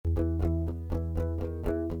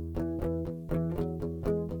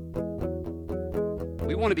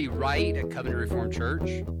We want to be right at Covenant Reformed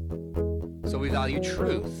Church, so we value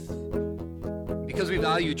truth. Because we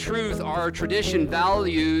value truth, our tradition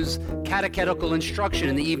values catechetical instruction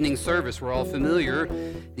in the evening service. We're all familiar.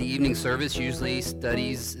 The evening service usually is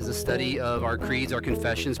a study of our creeds, our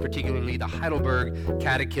confessions, particularly the Heidelberg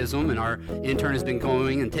Catechism, and our intern has been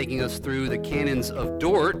going and taking us through the canons of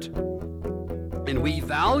Dort. And we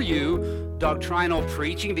value doctrinal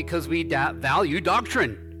preaching because we value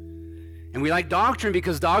doctrine. And we like doctrine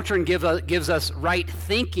because doctrine gives us right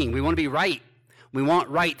thinking. We want to be right. We want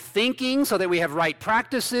right thinking so that we have right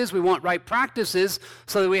practices. We want right practices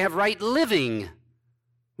so that we have right living.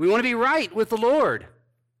 We want to be right with the Lord.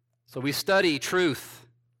 So we study truth.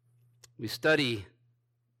 We study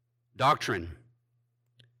doctrine.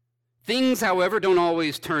 Things, however, don't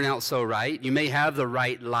always turn out so right. You may have the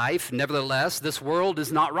right life. Nevertheless, this world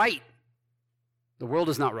is not right. The world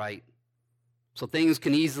is not right. So things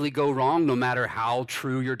can easily go wrong no matter how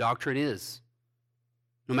true your doctrine is.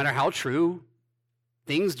 No matter how true,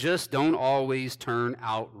 things just don't always turn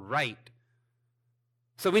out right.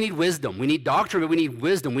 So we need wisdom. We need doctrine, but we need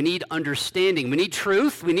wisdom. We need understanding. We need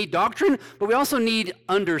truth. We need doctrine, but we also need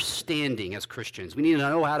understanding as Christians. We need to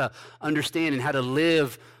know how to understand and how to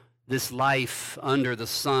live this life under the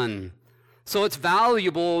sun. So it's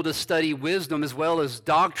valuable to study wisdom as well as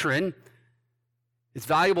doctrine. It's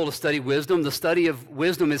valuable to study wisdom. The study of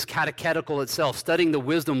wisdom is catechetical itself. Studying the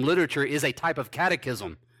wisdom literature is a type of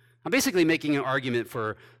catechism. I'm basically making an argument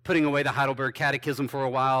for putting away the Heidelberg Catechism for a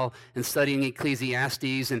while and studying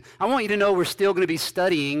Ecclesiastes. And I want you to know we're still going to be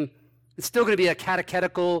studying. It's still going to be it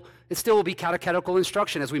still will be catechetical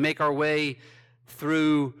instruction as we make our way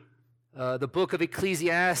through the book of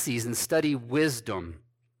Ecclesiastes and study wisdom.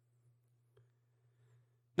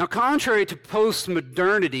 Now, contrary to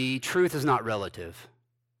postmodernity, truth is not relative.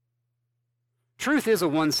 Truth is a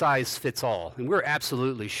one-size-fits-all, and we're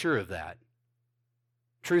absolutely sure of that.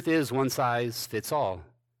 Truth is one size fits all.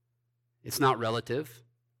 It's not relative.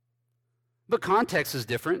 But context is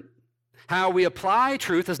different. How we apply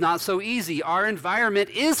truth is not so easy. Our environment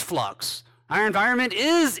is flux. Our environment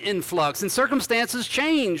is in flux, and circumstances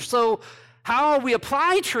change. So how we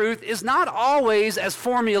apply truth is not always as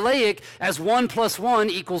formulaic as 1 + 1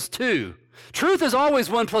 = 2. Truth is always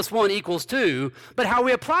 1 + 1 = 2, but how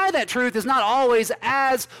we apply that truth is not always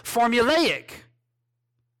as formulaic.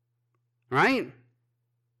 Right?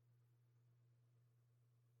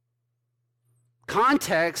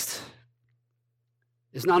 Context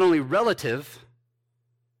is not only relative,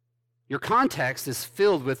 your context is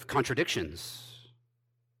filled with contradictions.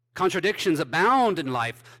 Contradictions abound in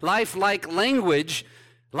life. Life, like in language,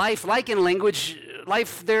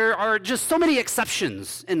 there are just so many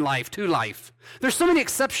exceptions in life, to life. There's so many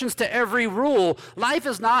exceptions to every rule. Life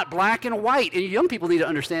is not black and white, and young people need to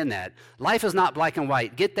understand that. Life is not black and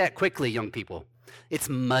white. Get that quickly, young people. It's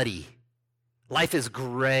muddy. Life is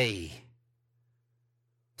gray.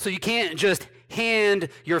 So you can't just hand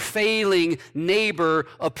your failing neighbor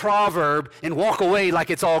a proverb and walk away like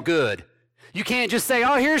it's all good. You can't just say,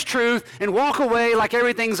 oh, here's truth, and walk away like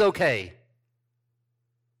everything's okay.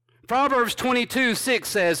 Proverbs 22:6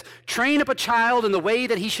 says, train up a child in the way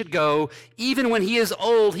that he should go. Even when he is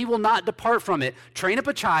old, he will not depart from it. Train up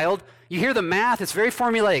a child. You hear the math, it's very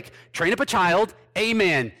formulaic. Train up a child,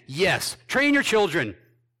 amen, yes. Train your children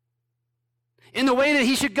in the way that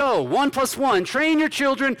he should go. 1 + 1. Train your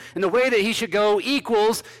children in the way that he should go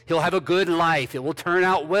equals he'll have a good life. It will turn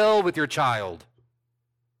out well with your child.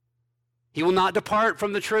 He will not depart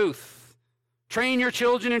from the truth. Train your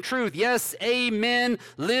children in truth. Yes, amen.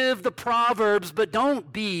 Live the Proverbs, but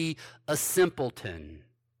don't be a simpleton.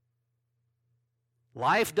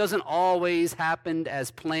 Life doesn't always happen as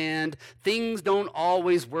planned. Things don't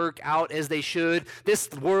always work out as they should. This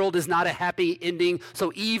world is not a happy ending,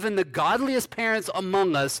 so even the godliest parents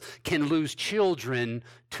among us can lose children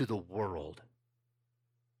to the world.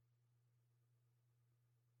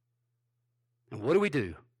 And what do we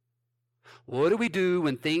do? What do we do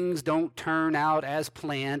when things don't turn out as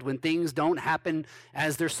planned, when things don't happen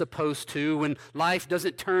as they're supposed to, when life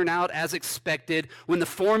doesn't turn out as expected, when the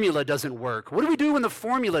formula doesn't work? What do we do when the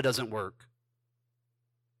formula doesn't work?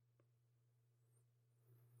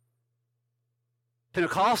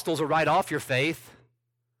 Pentecostals will write off your faith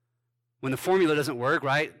when the formula doesn't work,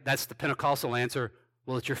 right? That's the Pentecostal answer.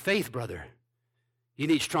 Well, it's your faith, brother. You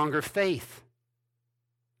need stronger faith.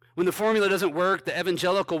 When the formula doesn't work, the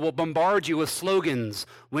evangelical will bombard you with slogans.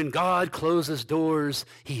 When God closes doors,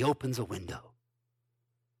 he opens a window.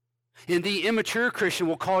 And the immature Christian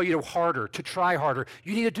will call you harder, to try harder.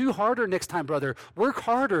 You need to do harder next time, brother. Work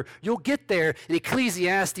harder. You'll get there. And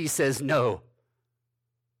Ecclesiastes says no.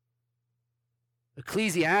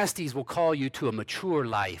 Ecclesiastes will call you to a mature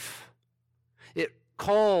life. It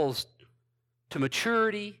calls to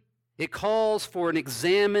maturity. It calls for an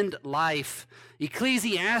examined life.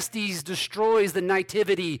 Ecclesiastes destroys the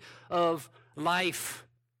nativity of life.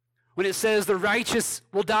 When it says the righteous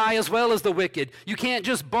will die as well as the wicked, you can't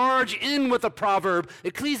just barge in with a proverb.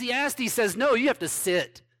 Ecclesiastes says, no, you have to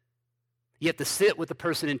sit. You have to sit with the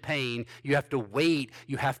person in pain. You have to wait.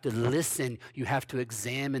 You have to listen. You have to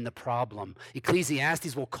examine the problem.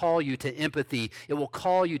 Ecclesiastes will call you to empathy. It will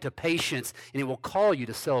call you to patience, and it will call you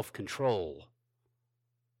to self-control.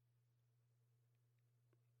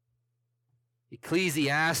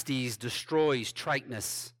 Ecclesiastes destroys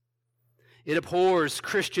triteness. It abhors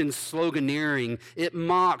Christian sloganeering. It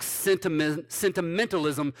mocks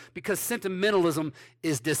sentimentalism because sentimentalism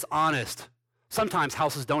is dishonest. Sometimes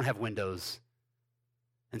houses don't have windows,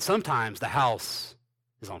 and sometimes the house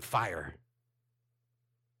is on fire.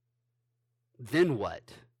 Then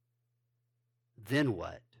what? Then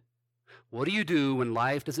what? What do you do when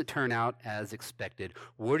life doesn't turn out as expected?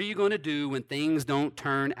 What are you going to do when things don't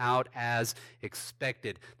turn out as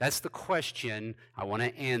expected? That's the question I want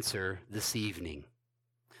to answer this evening.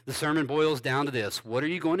 The sermon boils down to this. What are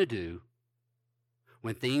you going to do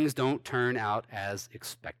when things don't turn out as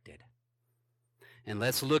expected? And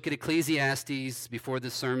let's look at Ecclesiastes before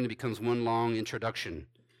this sermon becomes one long introduction.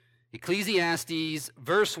 Ecclesiastes,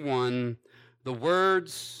 verse 1, the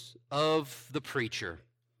words of the preacher.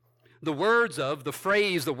 The words of, the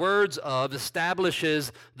phrase, the words of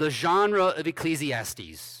establishes the genre of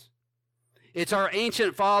Ecclesiastes. It's our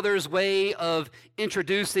ancient fathers' way of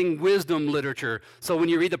introducing wisdom literature. So when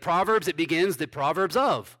you read the Proverbs, it begins the Proverbs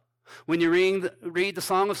of. When you read the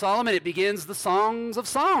Song of Solomon, it begins the Songs of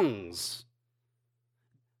Songs.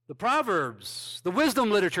 The Proverbs, the wisdom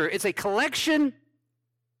literature, it's a collection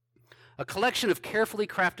of carefully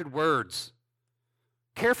crafted words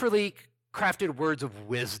of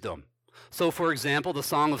wisdom. So, for example, the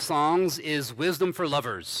Song of Songs is wisdom for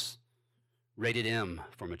lovers, rated M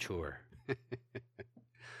for mature. All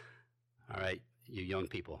right, you young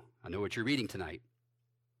people, I know what you're reading tonight.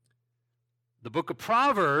 The book of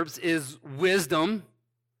Proverbs is wisdom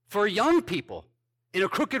for young people in a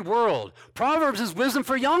crooked world. Proverbs is wisdom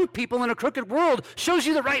for young people in a crooked world. Shows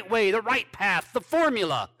you the right way, the right path, the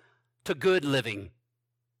formula to good living,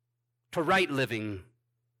 to right living,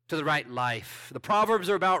 to the right life. The Proverbs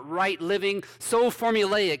are about right living, so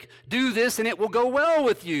formulaic. Do this and it will go well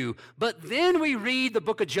with you. But then we read the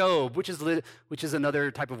book of Job, which is another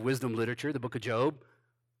type of wisdom literature, the book of Job.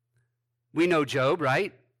 We know Job,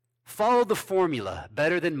 right? Followed the formula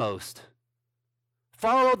better than most.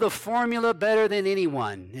 Followed the formula better than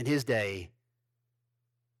anyone in his day.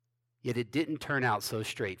 Yet it didn't turn out so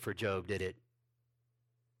straight for Job, did it?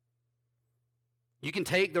 You can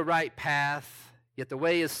take the right path, yet the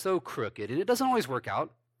way is so crooked, and it doesn't always work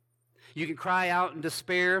out. You can cry out in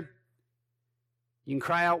despair. You can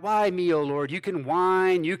cry out, "Why me, O Lord?" You can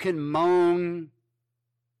whine, you can moan,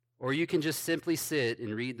 or you can just simply sit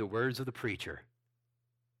and read the words of the preacher.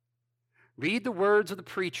 Read the words of the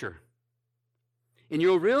preacher. And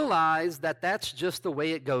you'll realize that that's just the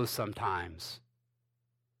way it goes sometimes.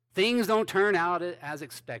 Things don't turn out as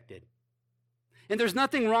expected. And there's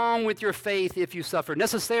nothing wrong with your faith if you suffer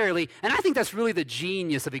necessarily. And I think that's really the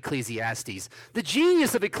genius of Ecclesiastes. The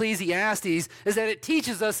genius of Ecclesiastes is that it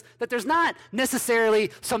teaches us that there's not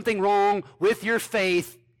necessarily something wrong with your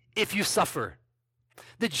faith if you suffer.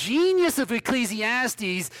 The genius of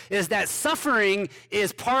Ecclesiastes is that suffering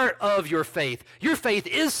is part of your faith. Your faith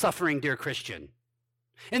is suffering, dear Christian.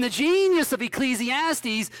 And the genius of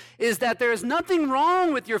Ecclesiastes is that there is nothing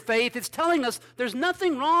wrong with your faith. It's telling us there's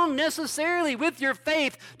nothing wrong necessarily with your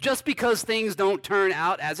faith just because things don't turn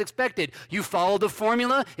out as expected. You follow the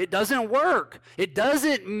formula, it doesn't work. It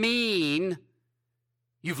doesn't mean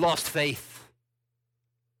you've lost faith.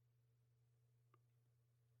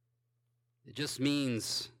 It just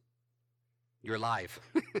means you're alive.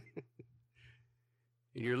 And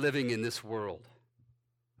you're living in this world,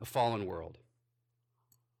 a fallen world.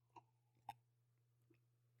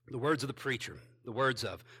 The words of the preacher, the words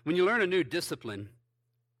of. When you learn a new discipline,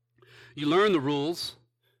 you learn the rules.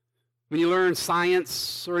 When you learn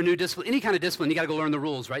science or a new discipline, any kind of discipline, you got to go learn the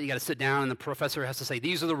rules, right? You got to sit down and the professor has to say,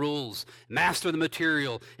 these are the rules. Master the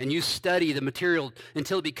material, and you study the material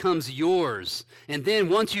until it becomes yours. And then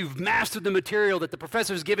once you've mastered the material that the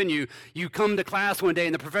professor's given you, you come to class one day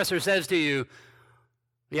and the professor says to you,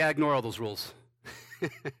 yeah, ignore all those rules.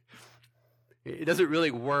 It doesn't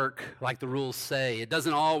really work like the rules say. It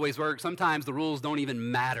doesn't always work. Sometimes the rules don't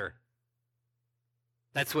even matter.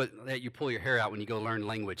 That's what you pull your hair out when you go learn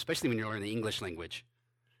language, especially when you learn the English language.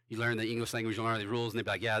 You learn the English language, you learn the rules, and they'd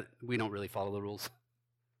be like, yeah, we don't really follow the rules.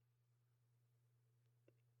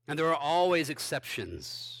 And there are always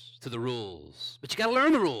exceptions to the rules. But you got to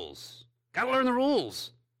learn the rules. Got to learn the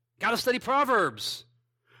rules. Got to study Proverbs.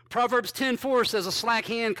 Proverbs 10:4 says, a slack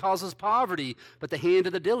hand causes poverty, but the hand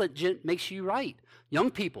of the diligent makes you right.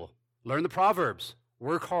 Young people, learn the Proverbs.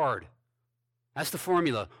 Work hard. That's the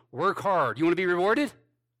formula. Work hard. You want to be rewarded?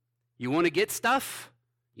 You want to get stuff?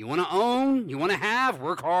 You want to own? You want to have?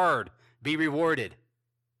 Work hard. Be rewarded.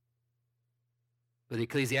 But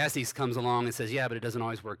Ecclesiastes comes along and says, yeah, but it doesn't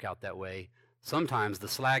always work out that way. Sometimes the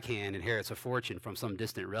slack hand inherits a fortune from some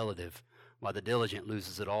distant relative, while the diligent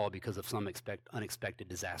loses it all because of some unexpected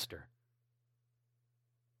disaster.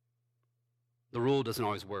 The rule doesn't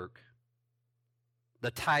always work.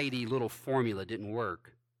 The tidy little formula didn't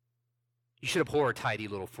work. You should abhor tidy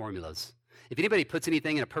little formulas. If anybody puts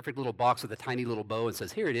anything in a perfect little box with a tiny little bow and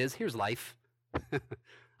says, here it is, here's life.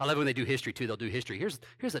 I love when they do history too. They'll do history.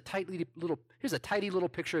 Here's a tidy little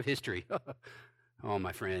picture of history. Oh,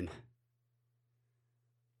 my friend.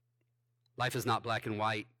 Life is not black and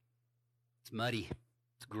white. It's muddy.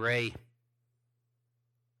 It's gray.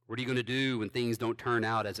 What are you going to do when things don't turn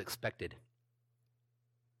out as expected?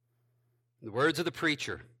 The words of the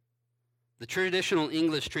preacher. The traditional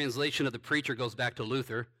English translation of the preacher goes back to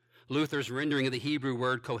Luther. Luther's rendering of the Hebrew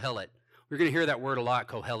word kohelet. We're going to hear that word a lot,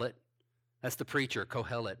 kohelet. That's the preacher,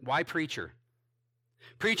 kohelet. Why preacher?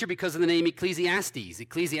 Preacher because of the name Ecclesiastes.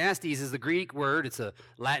 Ecclesiastes is the Greek word. It's a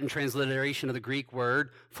Latin transliteration of the Greek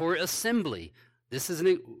word for assembly.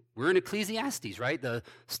 We're in Ecclesiastes, right? The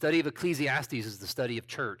study of Ecclesiastes is the study of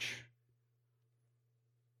church.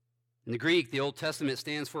 In the Greek, the Old Testament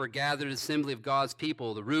stands for a gathered assembly of God's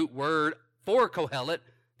people. The root word for kohelet,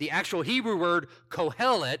 the actual Hebrew word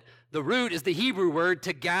kohelet, the root is the Hebrew word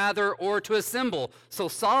to gather or to assemble. So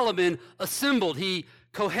Solomon assembled. He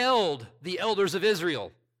kohelled the elders of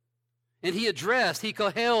Israel. And he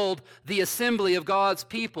kohelled the assembly of God's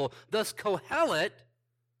people. Thus, kohelet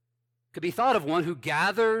could be thought of one who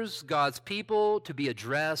gathers God's people to be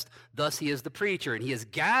addressed. Thus, he is the preacher, and he is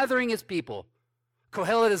gathering his people.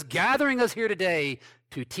 Kohelet is gathering us here today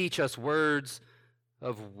to teach us words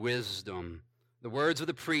of wisdom. The words of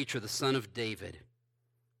the preacher, the son of David.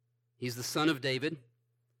 He's the son of David.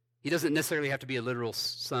 He doesn't necessarily have to be a literal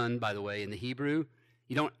son, by the way, in the Hebrew.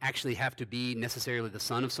 You don't actually have to be necessarily the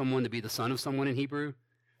son of someone to be the son of someone in Hebrew.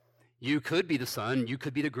 You could be the son. You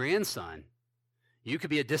could be the grandson. You could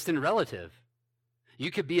be a distant relative. You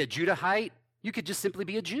could be a Judahite. You could just simply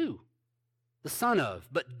be a Jew, the son of.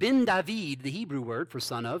 But Ben David, the Hebrew word for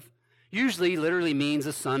son of, usually literally means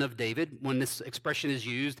the son of David when this expression is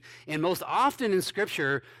used. And most often in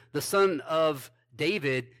Scripture, the son of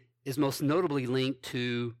David is most notably linked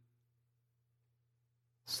to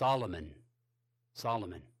Solomon.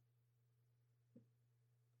 Solomon.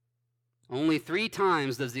 Only 3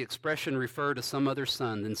 times does the expression refer to some other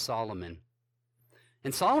son than Solomon.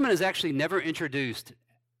 And Solomon is actually never introduced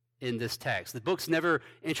in this text. The book's never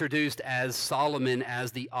introduced as Solomon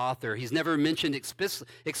as the author. He's never mentioned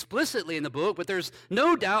explicitly in the book, but there's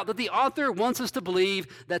no doubt that the author wants us to believe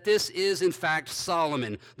that this is in fact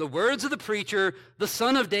Solomon. The words of the preacher, the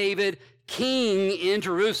son of David, king in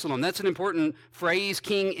Jerusalem. That's an important phrase,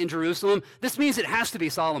 king in Jerusalem. This means it has to be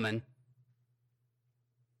Solomon.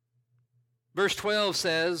 Verse 12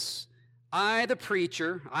 says, I, the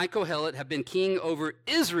preacher, I, Kohelet, have been king over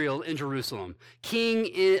Israel in Jerusalem.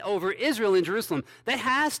 Over Israel in Jerusalem. That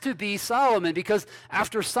has to be Solomon, because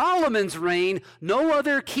after Solomon's reign, no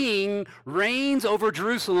other king reigns over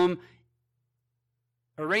Jerusalem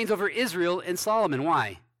or reigns over Israel in Solomon.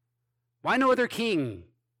 Why? Why no other king?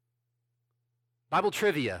 Bible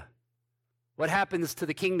trivia. What happens to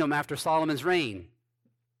the kingdom after Solomon's reign?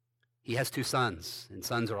 He has 2 sons, and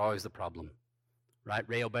sons are always the problem. Right?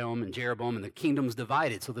 Rehoboam and Jeroboam, and the kingdom's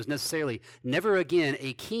divided. So there's necessarily never again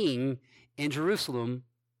a king in Jerusalem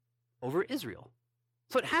over Israel.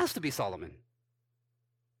 So it has to be Solomon.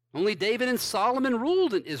 Only David and Solomon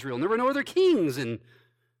ruled in Israel, and there were no other kings. And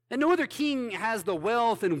no other king has the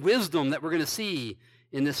wealth and wisdom that we're going to see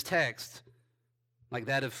in this text, like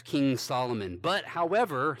that of King Solomon. But,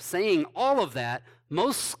 however, saying all of that,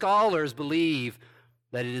 most scholars believe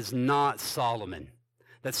that it is not Solomon.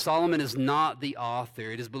 That Solomon is not the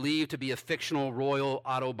author. It is believed to be a fictional royal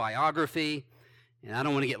autobiography. And I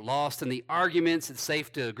don't want to get lost in the arguments. It's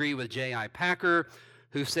safe to agree with J.I. Packer,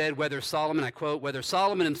 who said whether Solomon, I quote, whether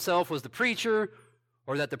Solomon himself was the preacher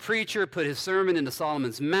or that the preacher put his sermon into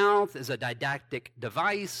Solomon's mouth as a didactic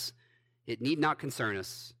device, it need not concern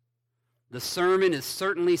us. The sermon is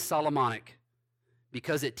certainly Solomonic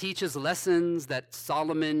because it teaches lessons that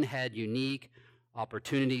Solomon had unique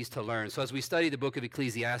opportunities to learn. So as we study the book of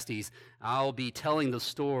Ecclesiastes, I'll be telling the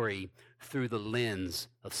story through the lens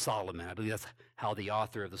of Solomon. I believe that's how the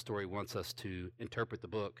author of the story wants us to interpret the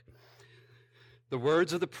book. The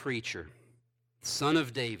words of the preacher, son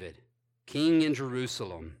of David, king in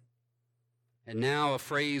Jerusalem. And now a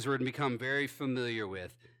phrase we're going to become very familiar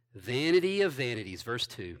with. Vanity of vanities, verse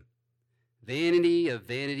 2. Vanity of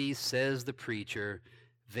vanities, says the preacher.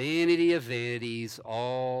 Vanity of vanities,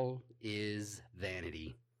 all is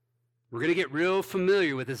vanity. We're going to get real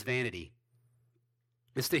familiar with this vanity.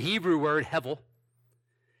 It's the Hebrew word hevel.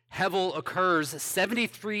 Hevel occurs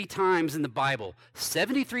 73 times in the Bible.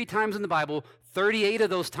 73 times in the Bible, 38 of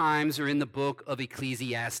those times are in the book of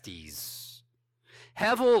Ecclesiastes.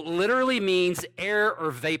 Hevel literally means air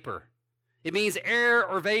or vapor. It means air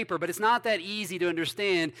or vapor, but it's not that easy to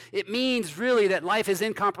understand. It means really that life is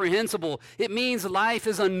incomprehensible. It means life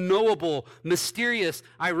is unknowable, mysterious,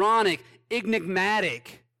 ironic,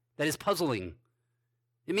 enigmatic, that is puzzling.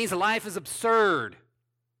 It means life is absurd.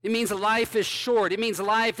 It means life is short. It means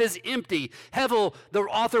life is empty. Hevel, the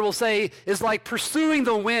author will say, is like pursuing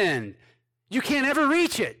the wind. You can't ever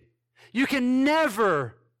reach it. You can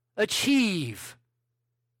never achieve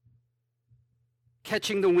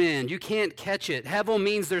catching the wind. You can't catch it. Hevel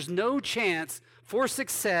means there's no chance for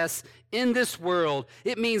success in this world.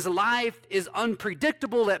 It means life is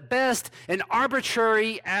unpredictable at best and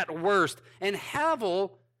arbitrary at worst. And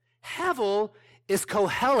Hevel is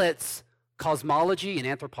Kohelet's cosmology and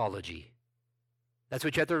anthropology. That's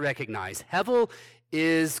what you have to recognize. Hevel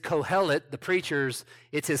is Kohelet, the preacher's,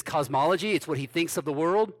 it's his cosmology. It's what he thinks of the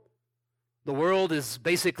world. The world is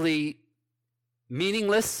basically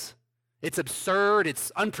meaningless. It's absurd,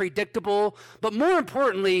 it's unpredictable, but more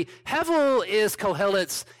importantly, Hevel is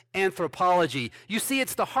Kohelet's anthropology. You see,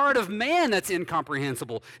 it's the heart of man that's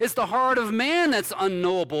incomprehensible. It's the heart of man that's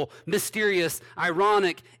unknowable, mysterious,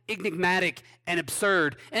 ironic, enigmatic, and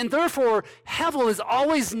absurd. And therefore, Hevel is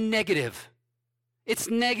always negative. It's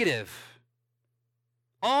negative.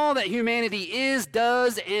 All that humanity is,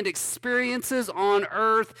 does, and experiences on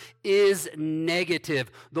earth is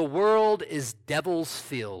negative. The world is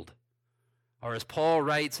devils-filled. Or as Paul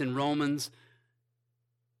writes in Romans,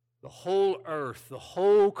 the whole earth, the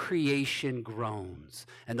whole creation groans.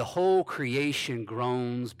 And the whole creation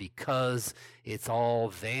groans because it's all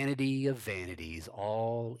vanity of vanities.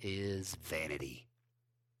 All is vanity.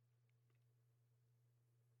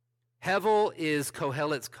 Hevel is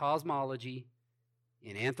Kohelet's cosmology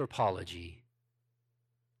and anthropology.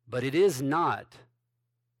 But it is not.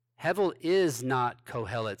 Hevel is not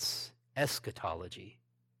Kohelet's eschatology.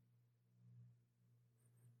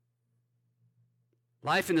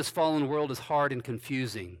 Life in this fallen world is hard and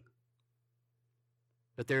confusing,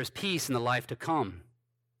 but there is peace in the life to come.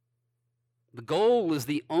 The goal is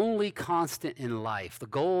the only constant in life, the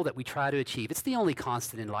goal that we try to achieve. It's the only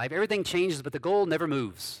constant in life. Everything changes, but the goal never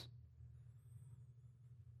moves.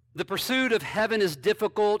 The pursuit of heaven is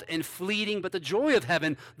difficult and fleeting, but the joy of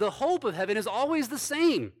heaven, the hope of heaven, is always the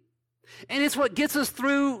same. And it's what gets us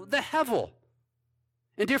through the Hevel.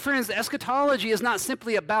 And dear friends, eschatology is not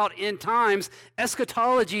simply about end times.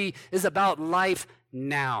 Eschatology is about life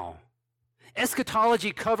now.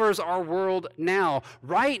 Eschatology covers our world now.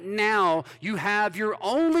 Right now, you have your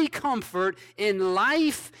only comfort in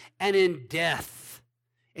life and in death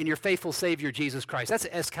in your faithful Savior, Jesus Christ. That's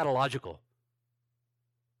eschatological.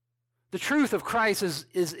 The truth of Christ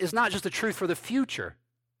is not just a truth for the future.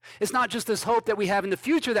 It's not just this hope that we have in the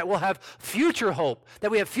future that we'll have future hope, that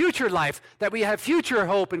we have future life, that we have future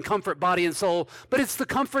hope and comfort, body and soul, but it's the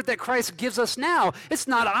comfort that Christ gives us now. It's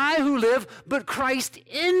not I who live, but Christ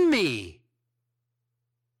in me.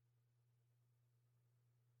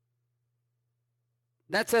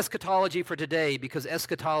 That's eschatology for today, because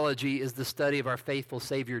eschatology is the study of our faithful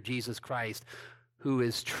Savior, Jesus Christ, who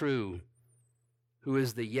is true, who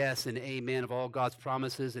is the yes and amen of all God's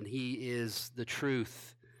promises, and he is the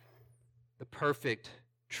truth. The perfect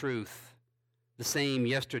truth, the same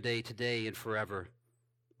yesterday, today, and forever,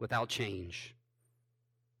 without change.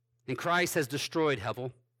 And Christ has destroyed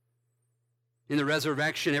Hevel. In the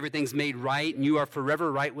resurrection, everything's made right, and you are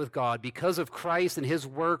forever right with God. Because of Christ and his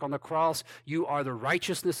work on the cross, you are the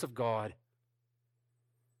righteousness of God.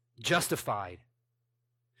 Justified.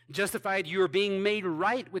 Justified, you are being made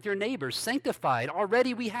right with your neighbors. Sanctified,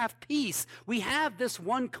 already we have peace. We have this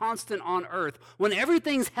one constant on earth. When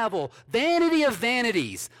everything's Hevel, vanity of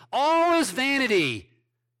vanities, all is vanity.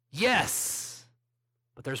 Yes,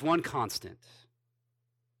 but there's one constant.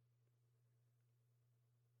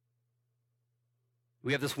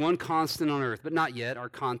 We have this one constant on earth, but not yet. Our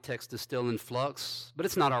context is still in flux, but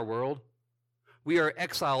it's not our world. We are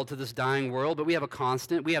exiled to this dying world, but we have a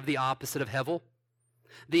constant. We have the opposite of hevel.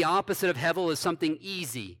 The opposite of hevel is something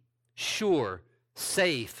easy, sure,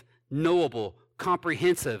 safe, knowable,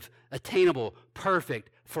 comprehensive, attainable, perfect,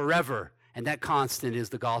 forever. And that constant is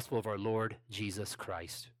the gospel of our Lord Jesus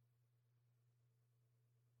Christ.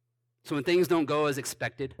 So when things don't go as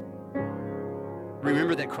expected,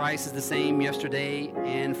 remember that Christ is the same yesterday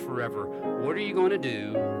and forever. What are you going to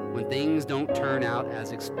do when things don't turn out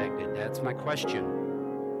as expected? That's my question.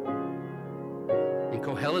 And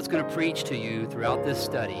Kohelet's going to preach to you throughout this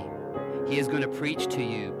study. He is going to preach to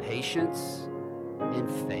you patience and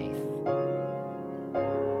faith.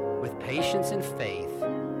 With patience and faith,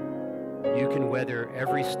 you can weather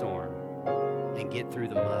every storm and get through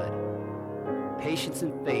the mud. Patience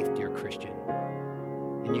and faith, dear Christian.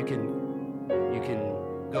 And you can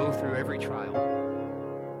go through every trial.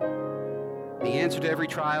 The answer to every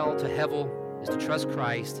trial, to hevel, is to trust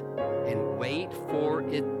Christ and wait for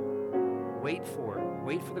it. Wait for it.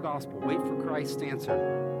 Wait for the gospel. Wait for Christ's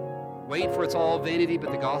answer. Wait for it's all vanity,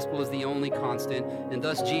 but the gospel is the only constant, and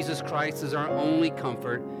thus Jesus Christ is our only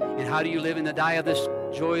comfort. And how do you live in the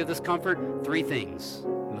joy of this comfort? 3 things.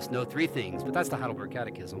 You must know 3 things, but that's the Heidelberg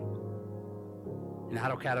Catechism. And the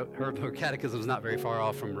Heidelberg Catechism is not very far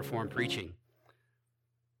off from Reformed preaching.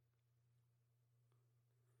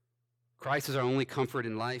 Christ is our only comfort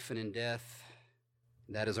in life and in death.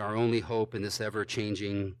 That is our only hope in this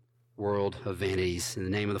ever-changing world of vanities. In the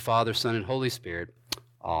name of the Father, Son, and Holy Spirit,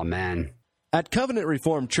 amen. At Covenant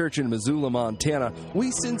Reformed Church in Missoula, Montana,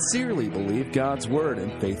 we sincerely believe God's Word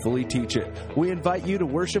and faithfully teach it. We invite you to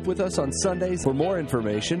worship with us on Sundays. For more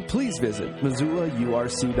information, please visit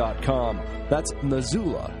MissoulaURC.com. That's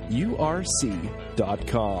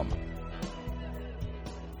MissoulaURC.com.